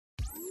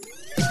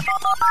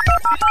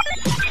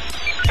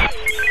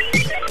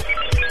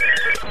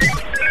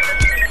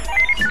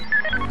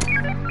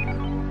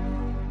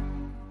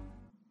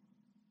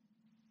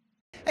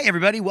Hey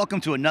everybody,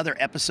 welcome to another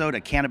episode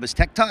of Cannabis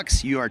Tech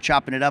Talks. You are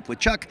chopping it up with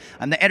Chuck.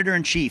 I'm the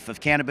editor-in-chief of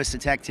Cannabis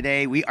Tech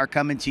today. We are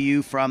coming to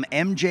you from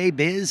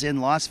MJBiz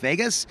in Las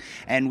Vegas,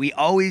 and we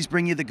always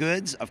bring you the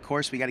goods. Of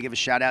course, we got to give a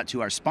shout out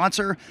to our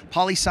sponsor,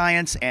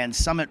 Polyscience and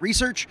Summit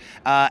Research.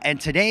 And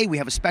today we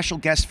have a special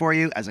guest for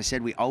you. As I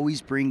said, we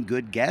always bring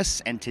good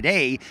guests, and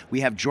today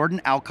we have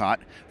Jordan Alcott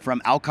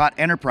from Alcott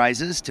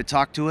Enterprises to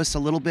talk to us a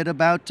little bit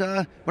about,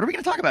 what are we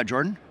going to talk about,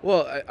 Jordan?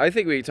 Well, I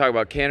think we can talk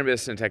about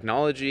cannabis and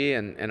technology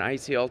and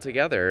IT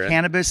altogether.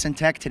 Cannabis and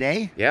tech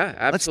today? Yeah,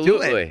 absolutely.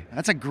 Let's do it.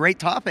 That's a great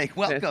topic.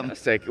 Welcome.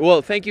 Fantastic.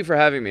 Well, thank you for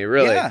having me,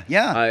 really.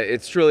 Yeah.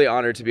 It's truly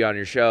honored to be on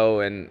your show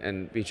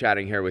and be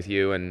chatting here with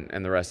you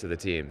and the rest of the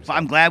team. So.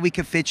 I'm glad we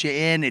could fit you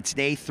in. It's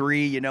day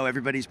 3. You know,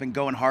 everybody's been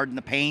going hard in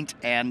the paint,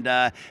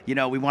 and, you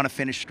know, we want to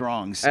finish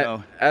strong.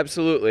 So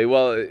Absolutely.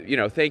 Well, you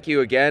know, thank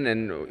you again.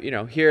 And, you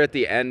know, here at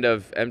the end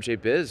of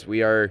MJBiz,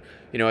 we are,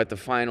 you know, at the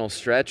final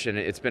stretch, and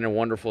it's been a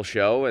wonderful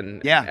show,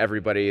 and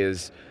everybody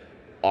is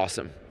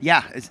awesome.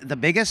 Yeah, is the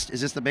biggest?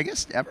 Is this the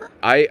biggest ever?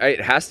 It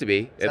has to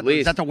be, at least.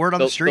 Is that the word on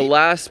the street? The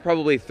last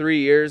probably 3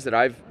 years that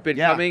I've been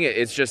coming,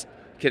 it's just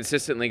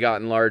consistently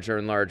gotten larger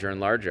and larger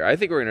and larger. I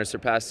think we're going to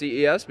surpass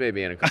CES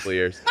maybe in a couple of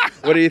years.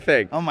 What do you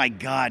think? Oh my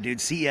God,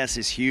 dude, CES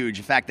is huge.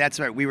 In fact,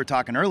 that's right. We were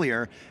talking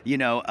earlier, you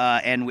know,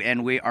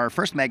 our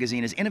first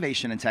magazine is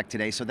Innovation and Tech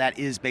Today, so that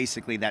is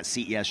basically that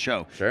CES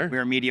show. Sure.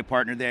 We're a media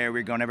partner there.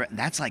 We're going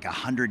that's like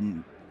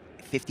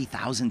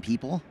 150,000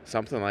 people.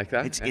 Something like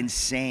that. It's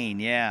insane,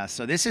 yeah.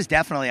 So this is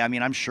definitely, I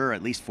mean, I'm sure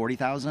at least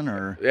 40,000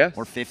 or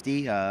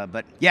 50.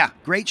 But yeah,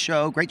 great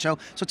show.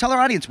 So tell our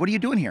audience, what are you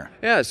doing here?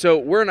 Yeah, so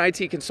we're an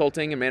IT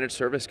consulting and managed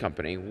service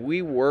company.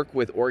 We work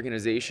with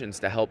organizations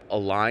to help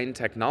align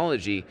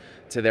technology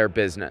to their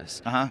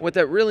business. What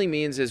that really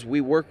means is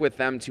we work with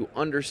them to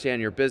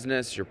understand your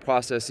business, your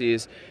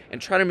processes,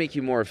 and try to make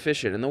you more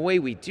efficient. And the way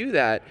we do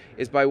that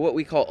is by what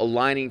we call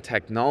aligning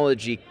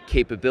technology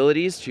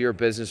capabilities to your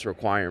business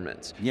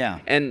requirements.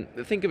 Yeah. And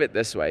think of it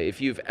this way. If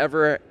you've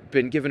ever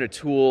been given a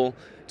tool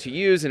to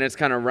use and it's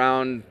kind of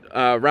round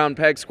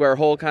peg, square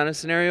hole kind of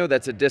scenario,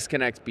 that's a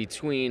disconnect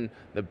between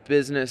the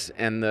business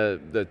and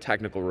the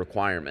technical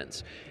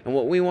requirements. And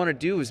what we want to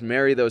do is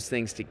marry those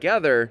things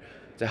together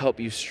to help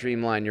you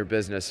streamline your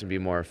business and be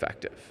more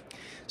effective.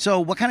 So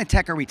what kind of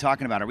tech are we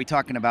talking about? Are we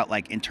talking about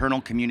like internal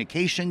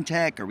communication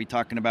tech? Are we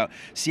talking about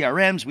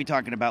CRMs? Are we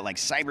talking about like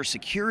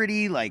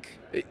cybersecurity?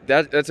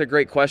 That's a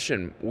great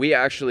question. We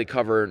actually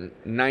cover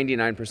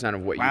 99%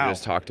 of what you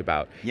just talked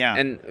about. Yeah.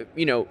 And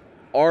you know,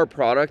 our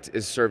product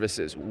is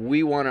services.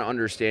 We want to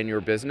understand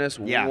your business.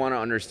 We want to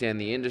understand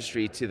the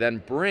industry to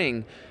then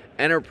bring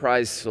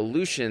enterprise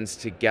solutions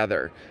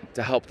together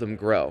to help them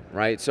grow,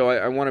 right? So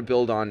I want to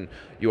build on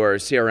your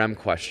CRM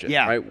question,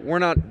 right? We're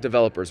not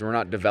developers. We're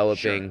not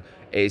developing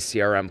a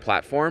CRM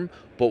platform,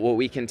 but what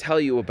we can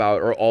tell you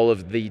about are all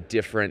of the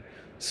different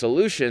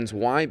solutions.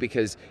 Why?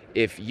 Because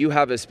if you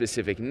have a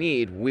specific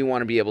need, we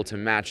want to be able to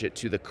match it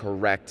to the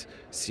correct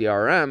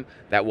CRM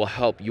that will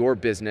help your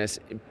business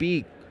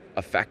be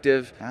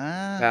effective,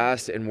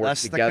 fast, and work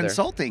together. The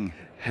consulting.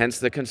 Hence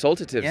the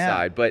consultative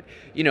side. But,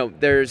 you know,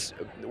 there's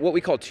what we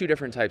call 2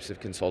 different types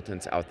of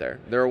consultants out there.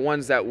 There are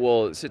ones that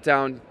will sit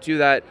down, do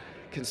that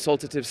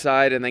consultative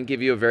side, and then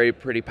give you a very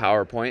pretty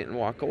PowerPoint and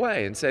walk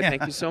away and say,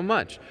 thank you so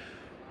much.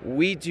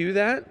 We do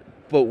that,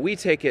 but we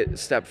take it a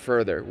step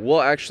further.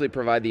 We'll actually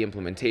provide the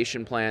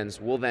implementation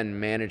plans. We'll then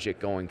manage it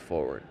going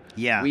forward.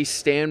 Yeah. We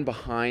stand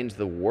behind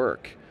the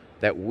work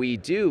that we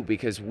do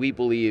because we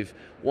believe,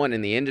 one,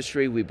 in the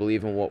industry, we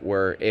believe in what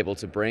we're able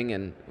to bring,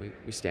 and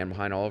we stand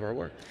behind all of our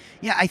work.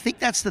 Yeah, I think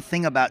that's the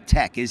thing about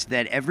tech is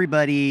that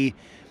everybody,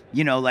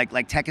 you know,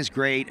 like tech is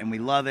great and we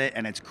love it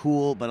and it's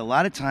cool, but a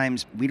lot of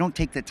times we don't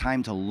take the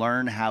time to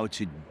learn how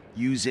to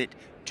use it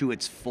to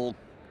its full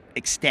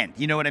extent.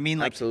 You know what I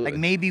mean? Absolutely. Like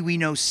maybe we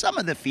know some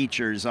of the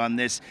features on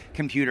this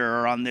computer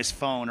or on this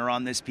phone or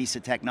on this piece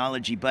of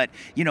technology, but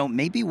you know,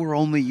 maybe we're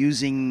only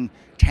using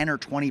 10 or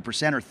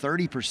 20% or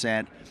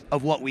 30%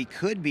 of what we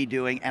could be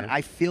doing, and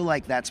I feel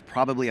like that's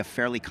probably a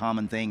fairly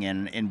common thing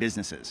in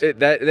businesses.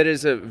 That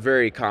is a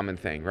very common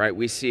thing, right?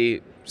 We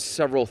see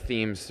several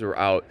themes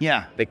throughout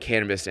the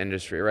cannabis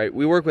industry, right?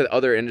 We work with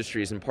other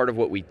industries, and part of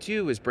what we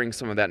do is bring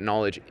some of that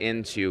knowledge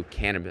into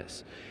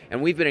cannabis.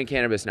 And we've been in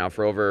cannabis now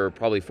for over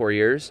probably 4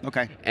 years.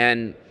 Okay.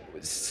 And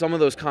some of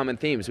those common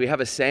themes, we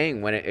have a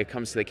saying when it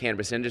comes to the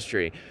cannabis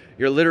industry,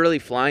 you're literally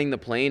flying the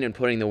plane and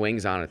putting the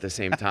wings on at the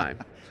same time.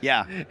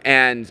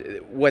 And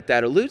what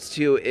that alludes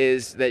to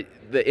is that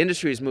the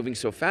industry is moving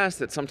so fast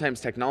that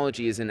sometimes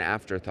technology is an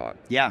afterthought.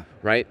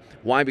 Right?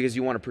 Why? Because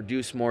you want to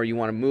produce more, you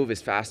want to move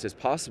as fast as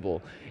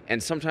possible.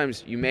 And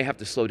sometimes you may have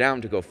to slow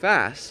down to go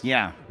fast.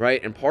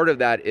 Right? And part of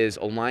that is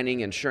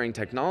aligning, ensuring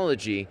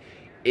technology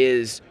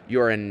is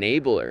your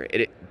enabler.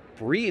 It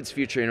breeds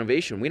future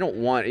innovation. We don't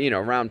want,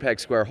 round peg,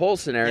 square hole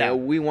scenario.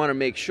 We want to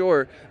make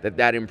sure that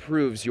that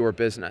improves your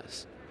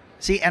business.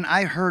 See, and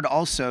I heard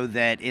also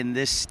that in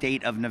this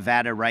state of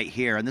Nevada right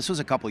here, and this was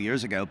a couple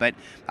years ago, but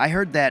I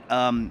heard that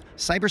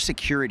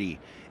cybersecurity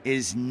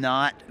is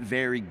not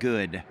very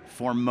good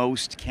for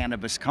most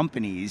cannabis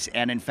companies.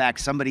 And in fact,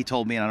 somebody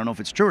told me, and I don't know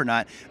if it's true or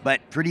not, but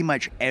pretty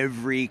much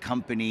every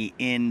company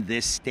in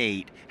this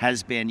state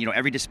has been,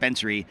 every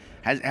dispensary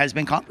has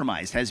been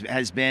compromised,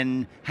 has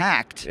been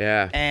hacked.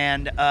 Yeah.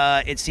 And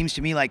it seems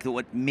to me like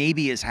what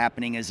maybe is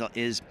happening is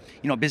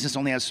business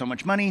only has so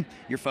much money.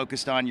 You're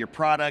focused on your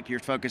product. You're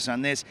focused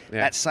on this.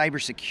 Yeah. That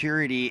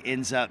cybersecurity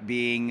ends up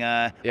being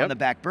on the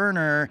back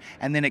burner,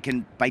 and then it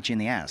can bite you in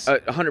the ass.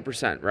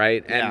 100%,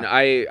 right? And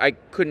I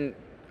couldn't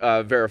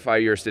verify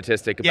your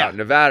statistic about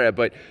Nevada,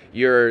 but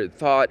your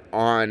thought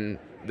on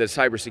the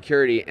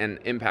cybersecurity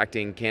and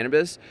impacting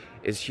cannabis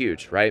is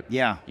huge, right?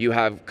 Yeah. You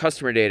have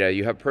customer data,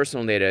 you have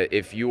personal data.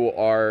 If you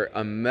are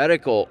a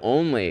medical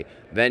only,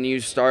 then you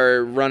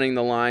start running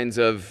the lines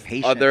of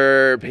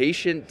other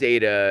patient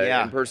data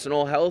and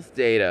personal health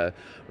data,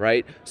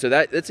 right? So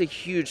that's a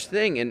huge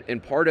thing.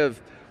 And part of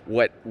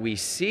what we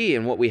see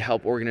and what we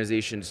help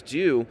organizations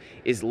do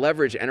is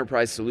leverage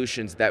enterprise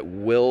solutions that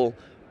will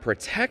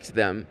protect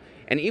them.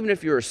 And even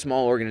if you're a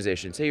small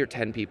organization, say you're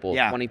 10 people,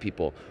 20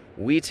 people,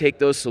 we take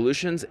those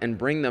solutions and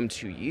bring them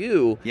to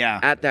you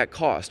at that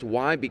cost.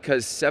 Why?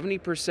 Because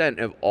 70%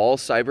 of all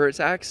cyber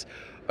attacks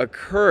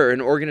occur in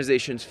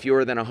organizations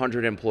fewer than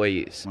 100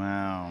 employees.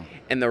 Wow.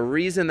 And the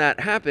reason that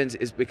happens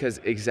is because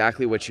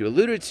exactly what you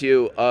alluded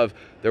to of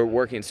they're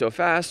working so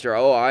fast, or,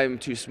 I'm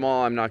too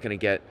small, I'm not going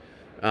to get,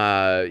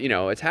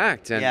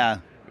 attacked.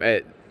 And,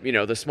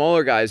 the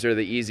smaller guys are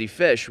the easy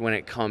fish when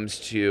it comes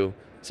to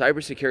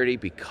cybersecurity,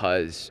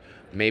 because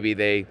maybe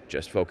they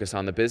just focus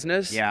on the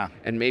business,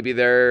 and maybe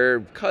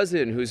their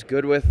cousin who's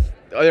good with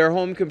their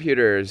home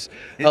computers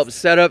helps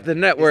set up the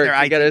network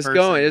to get us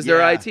going, is their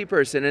IT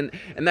person,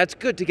 and that's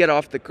good to get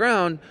off the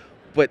ground,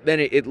 but then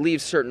it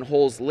leaves certain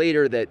holes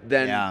later that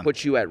then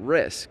puts you at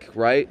risk,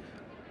 right?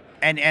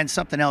 And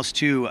something else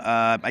too,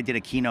 I did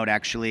a keynote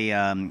actually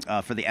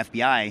for the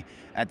FBI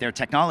at their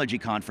technology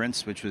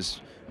conference, which is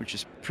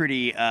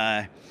pretty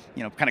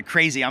kind of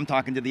crazy. I'm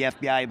talking to the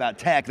FBI about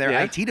tech, their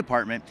IT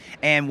department,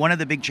 and one of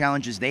the big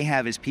challenges they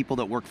have is people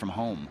that work from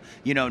home.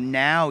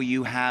 Now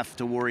you have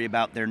to worry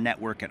about their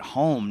network at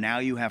home. Now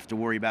you have to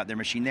worry about their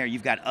machine there.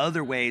 You've got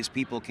other ways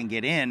people can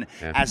get in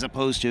as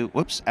opposed to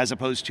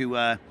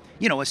a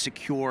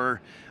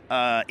secure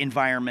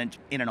environment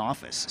in an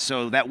office.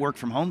 So that work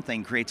from home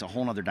thing creates a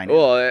whole other dynamic.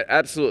 Well,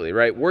 absolutely,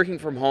 right? Working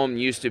from home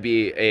used to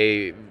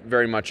be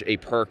very much a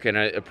perk and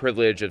a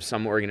privilege of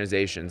some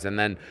organizations. And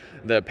then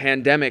the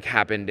pandemic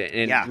happened,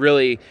 and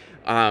really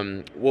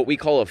what we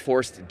call a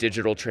forced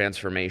digital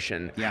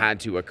transformation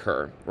had to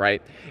occur,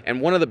 right? And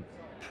one of the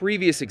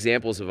previous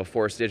examples of a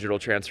forced digital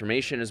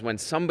transformation is when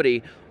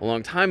somebody a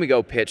long time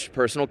ago pitched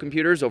personal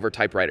computers over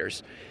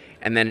typewriters.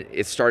 And then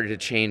it started to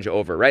change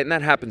over, right? And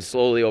that happened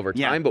slowly over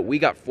time, but we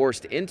got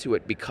forced into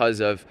it because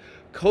of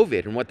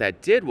COVID. And what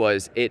that did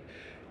was to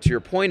your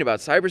point about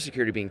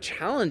cybersecurity being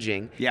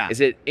challenging, is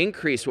it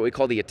increased what we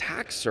call the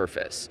attack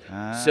surface.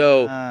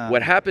 So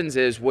what happens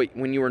is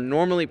when you were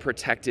normally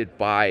protected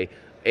by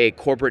a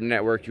corporate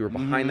network, you were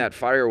behind that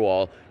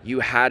firewall, you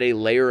had a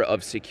layer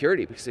of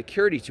security, because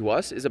security to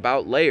us is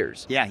about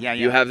layers.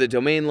 You have the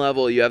domain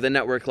level, you have the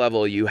network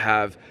level, you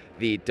have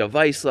the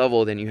device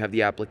level, then you have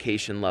the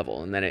application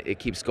level, and then it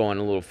keeps going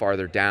a little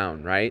farther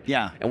down, right?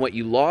 And what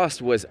you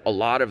lost was a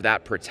lot of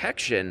that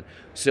protection.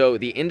 So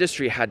the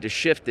industry had to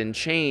shift and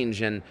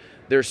change, and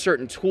there's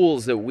certain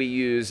tools that we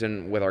use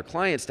and with our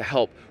clients to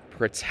help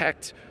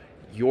protect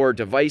your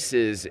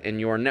devices and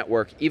your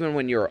network even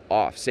when you're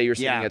off. Say you're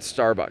sitting at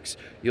Starbucks,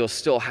 you'll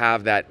still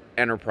have that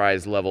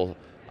enterprise level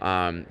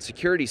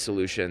security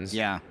solutions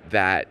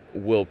that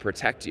will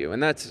protect you.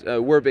 And that's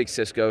we're a big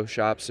Cisco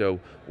shop, so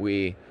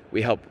we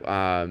help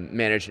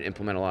manage and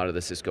implement a lot of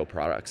the Cisco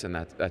products, and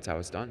that's how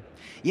it's done.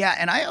 Yeah,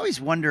 and I always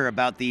wonder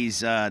about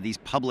these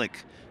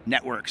public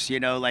networks,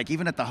 like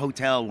even at the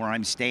hotel where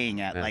I'm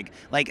staying at,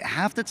 like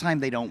half the time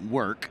they don't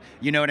work,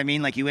 you know what I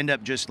mean? Like you end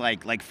up just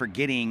like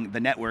forgetting the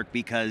network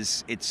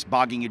because it's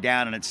bogging you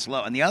down and it's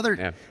slow. And the other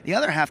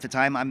half the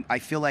time I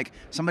feel like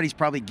somebody's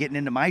probably getting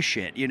into my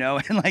shit,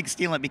 and like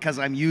stealing it because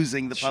I'm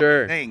using the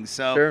public thing.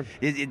 So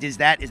is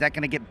that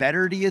going to get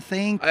better, do you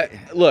think?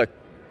 Look,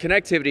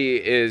 connectivity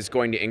is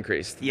going to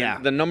increase.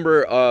 The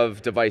number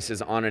of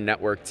devices on a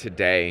network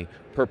today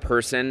per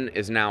person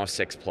is now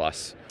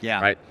 6+.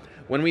 Right?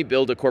 When we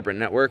build a corporate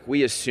network,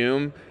 we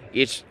assume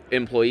each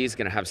employee is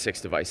going to have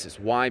 6 devices.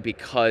 Why?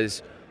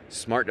 Because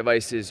smart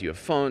devices, you have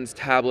phones,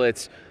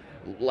 tablets,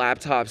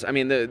 laptops. I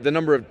mean, the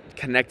number of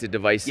connected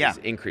devices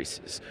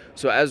increases.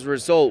 So as a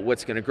result,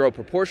 what's going to grow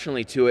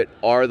proportionally to it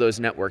are those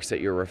networks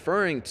that you're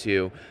referring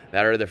to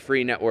that are the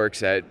free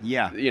networks at the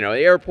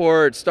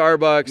airport,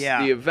 Starbucks,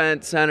 the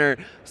event center,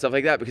 stuff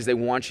like that, because they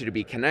want you to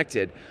be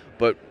connected.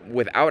 But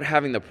without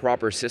having the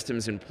proper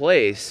systems in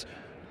place,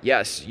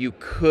 yes, you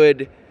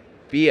could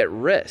be at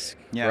risk,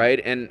 Yeah. right?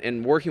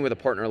 And working with a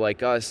partner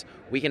like us,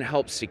 we can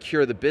help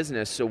secure the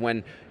business so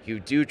when you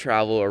do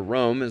travel or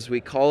roam, as we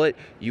call it,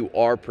 you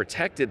are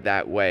protected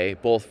that way,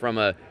 both from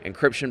a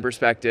encryption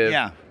perspective,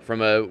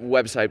 from a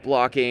website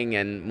blocking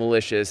and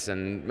malicious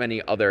and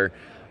many other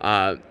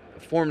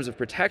forms of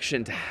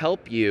protection to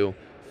help you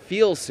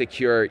feel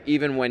secure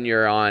even when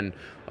you're on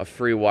a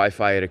free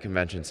Wi-Fi at a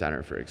convention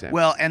center, for example.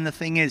 Well, and the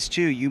thing is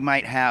too, you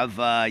might have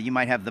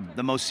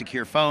the most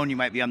secure phone, you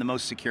might be on the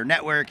most secure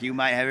network, you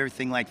might have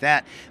everything like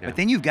that, but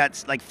then you've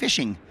got like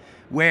phishing,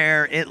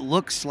 where it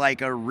looks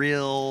like a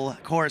real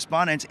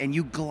correspondence and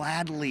you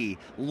gladly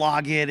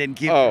log in and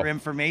give your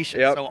information.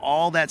 So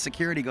all that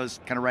security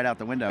goes kind of right out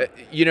the window.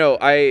 You know,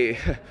 I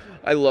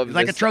love it's this.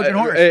 Like a Trojan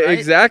horse, right?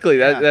 Exactly.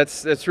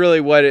 That's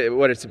really what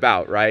it's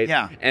about, right?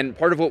 Yeah. And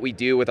part of what we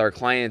do with our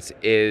clients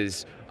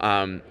is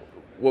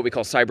what we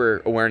call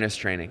cyber awareness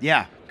training.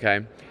 Yeah.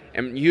 Okay.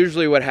 And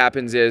usually what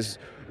happens is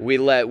we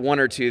let one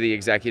or two of the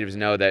executives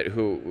know that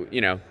who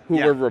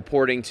we're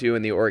reporting to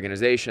in the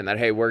organization that,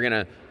 hey, we're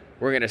gonna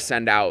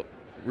send out,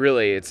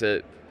 really it's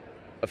a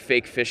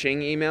fake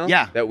phishing email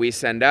that we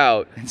send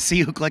out and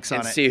see who clicks on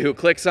it. See who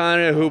clicks on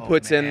it, who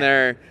puts in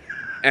there.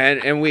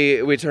 And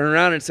we turn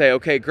around and say,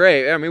 okay,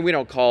 great. I mean, we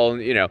don't call,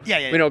 we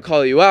don't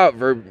call you out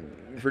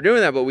for doing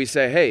that, but we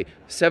say, hey,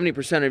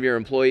 70% of your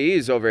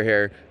employees over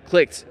here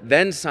clicked,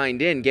 then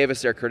signed in, gave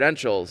us their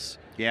credentials.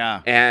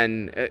 Yeah.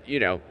 And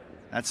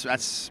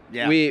that's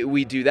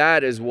we do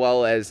that, as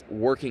well as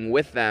working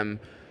with them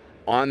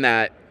on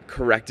that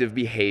corrective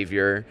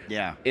behavior,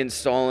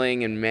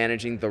 installing and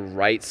managing the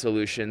right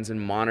solutions and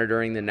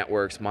monitoring the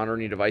networks,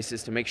 monitoring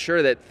devices to make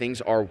sure that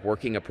things are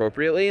working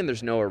appropriately and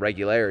there's no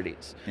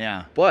irregularities.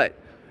 Yeah. But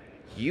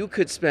you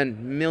could spend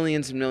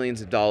millions and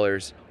millions of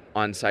dollars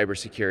on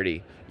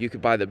cybersecurity. You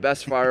could buy the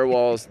best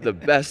firewalls, the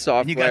best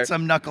software. And you got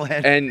some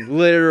knucklehead. And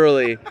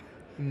literally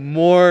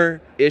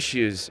more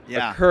issues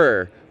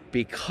occur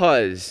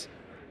because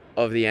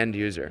of the end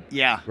user.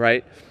 Yeah.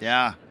 Right?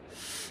 Yeah.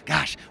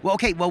 Gosh. Well,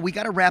 okay. Well, we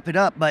got to wrap it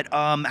up, but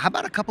how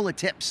about a couple of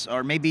tips,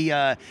 or maybe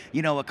a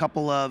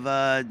couple of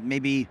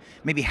maybe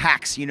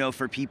hacks,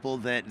 for people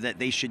that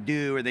they should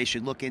do or they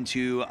should look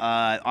into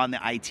on the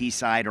IT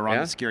side or on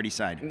the security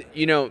side.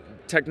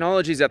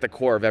 Technology is at the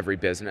core of every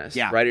business.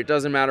 Right. It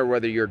doesn't matter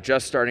whether you're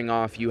just starting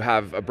off, you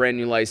have a brand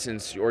new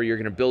license, or you're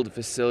going to build a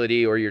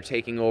facility, or you're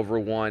taking over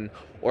one,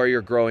 or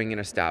you're growing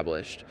and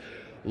established.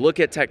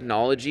 Look at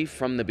technology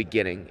from the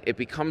beginning. It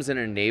becomes an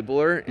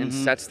enabler and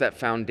sets that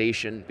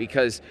foundation,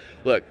 because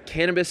look,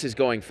 cannabis is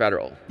going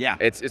federal. Yeah.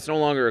 It's no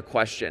longer a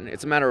question.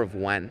 It's a matter of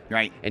when.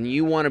 Right. And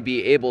you want to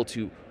be able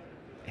to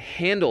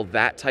handle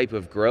that type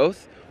of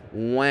growth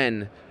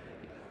when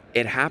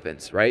it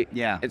happens, right?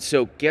 Yeah. And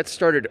so get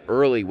started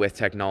early with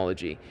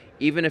technology.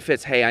 Even if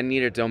it's, hey, I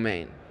need a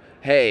domain.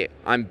 Hey,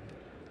 I'm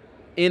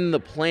in the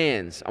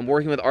plans, I'm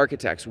working with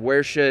architects.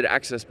 Where should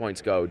access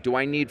points go? Do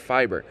I need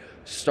fiber?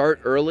 Start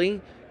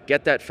early,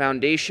 get that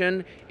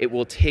foundation. It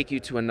will take you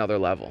to another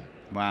level.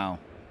 Wow.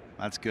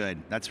 That's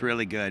good. That's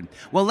really good.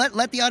 Well,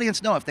 let the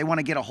audience know if they want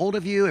to get a hold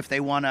of you, if they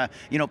want to,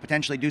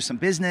 potentially do some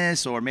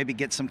business or maybe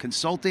get some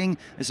consulting.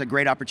 This is a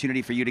great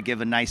opportunity for you to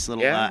give a nice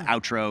little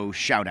outro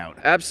shout out.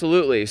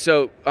 Absolutely.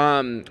 So,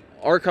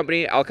 our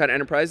company, Alcott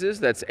Enterprises,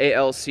 that's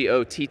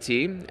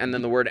ALCOTT, and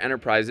then the word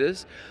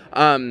enterprises.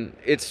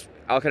 It's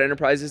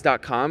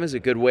AlcottEnterprises.com is a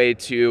good way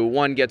to,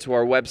 one, get to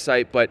our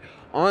website, but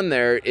on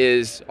there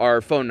is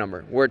our phone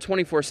number. We're a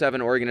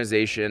 24/7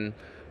 organization,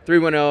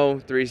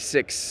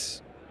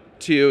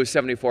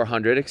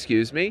 310-362-7400,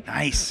 excuse me.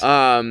 Nice.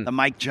 The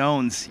Mike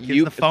Jones.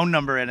 Gives the phone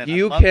number in it.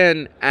 You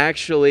can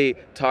actually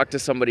talk to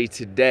somebody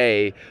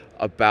today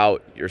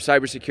about your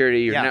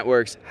cybersecurity, your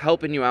networks,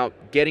 helping you out,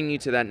 getting you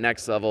to that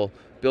next level,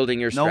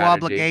 building your strategy. No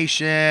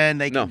obligation.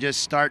 They can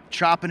just start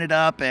chopping it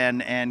up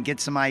and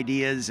get some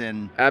ideas.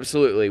 And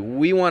absolutely.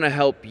 We want to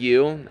help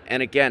you.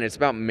 And again, it's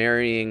about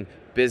marrying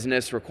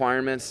business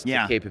requirements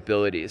to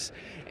capabilities.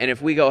 And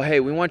if we go, hey,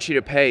 we want you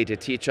to pay to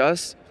teach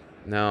us,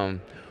 no.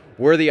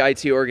 We're the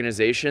IT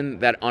organization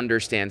that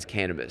understands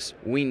cannabis.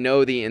 We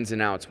know the ins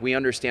and outs. We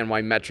understand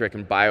why metric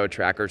and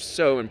BioTrack are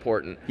so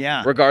important,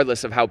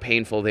 regardless of how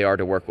painful they are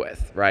to work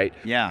with, right?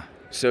 Yeah.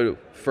 So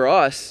for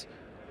us,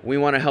 we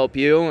want to help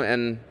you,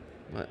 and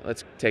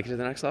let's take it to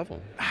the next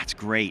level. That's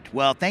great.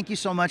 Well, thank you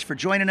so much for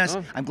joining us.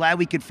 I'm glad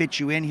we could fit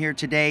you in here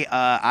today.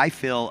 I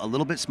feel a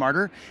little bit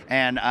smarter,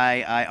 and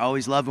I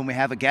always love when we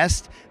have a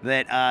guest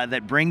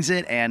that brings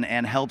it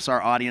and helps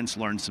our audience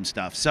learn some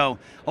stuff. So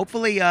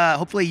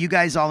hopefully you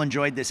guys all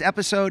enjoyed this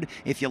episode.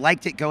 If you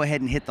liked it, go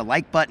ahead and hit the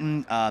like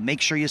button. Make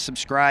sure you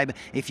subscribe.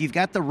 If you've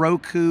got the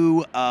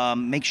Roku,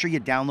 make sure you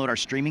download our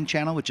streaming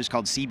channel, which is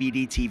called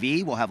CBD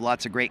TV. We'll have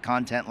lots of great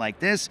content like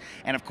this.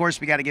 And of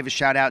course, we got to give a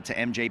shout out to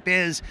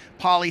MJBiz,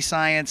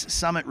 Polyscience,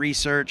 Summit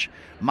Research,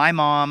 my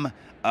mom,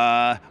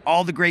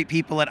 all the great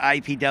people at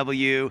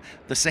IPW,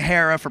 the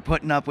Sahara for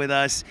putting up with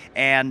us,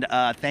 and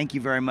thank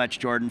you very much,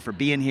 Jordan, for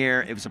being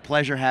here. It was a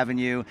pleasure having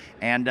you,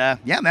 and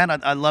yeah, man,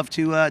 I'd love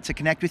to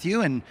connect with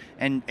you and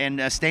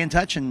stay in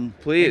touch, and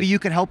please, maybe you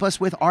could help us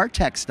with our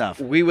tech stuff.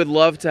 We would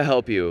love to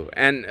help you,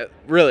 and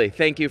really,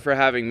 thank you for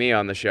having me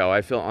on the show.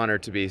 I feel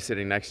honored to be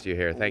sitting next to you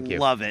here. Thank you.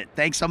 Love it.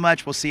 Thanks so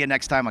much. We'll see you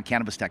next time on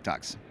Cannabis Tech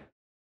Talks.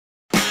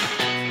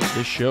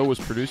 This show was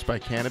produced by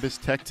Cannabis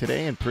Tech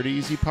Today and Pretty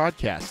Easy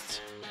Podcasts.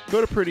 Go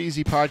to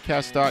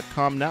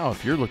prettyeasypodcast.com now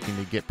if you're looking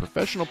to get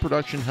professional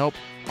production help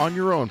on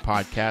your own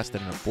podcast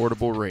at an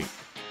affordable rate.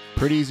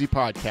 Pretty Easy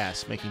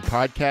Podcasts, making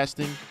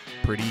podcasting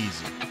pretty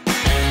easy.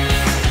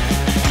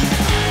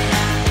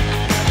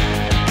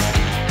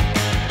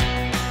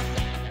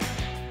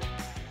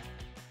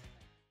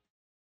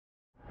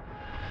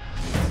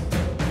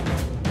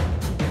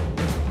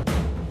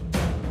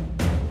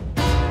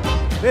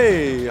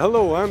 Hey,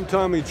 hello, I'm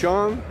Tommy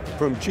Chong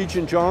from Cheech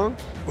and Chong.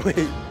 Wait,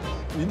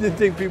 you didn't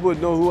think people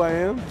would know who I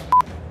am?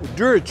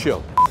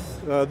 Durachill.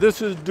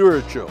 This is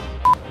Durachill.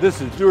 This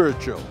is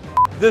Durachill.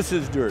 This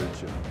is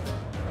Durachill.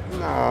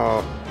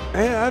 No,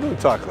 hey, I don't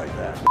talk like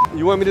that.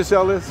 You want me to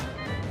sell this?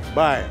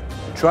 Buy it.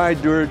 Try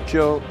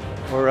Durachill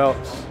or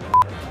else.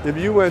 If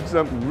you want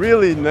something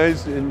really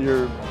nice in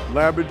your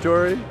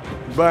laboratory,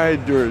 buy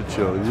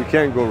Durachill. You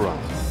can't go wrong.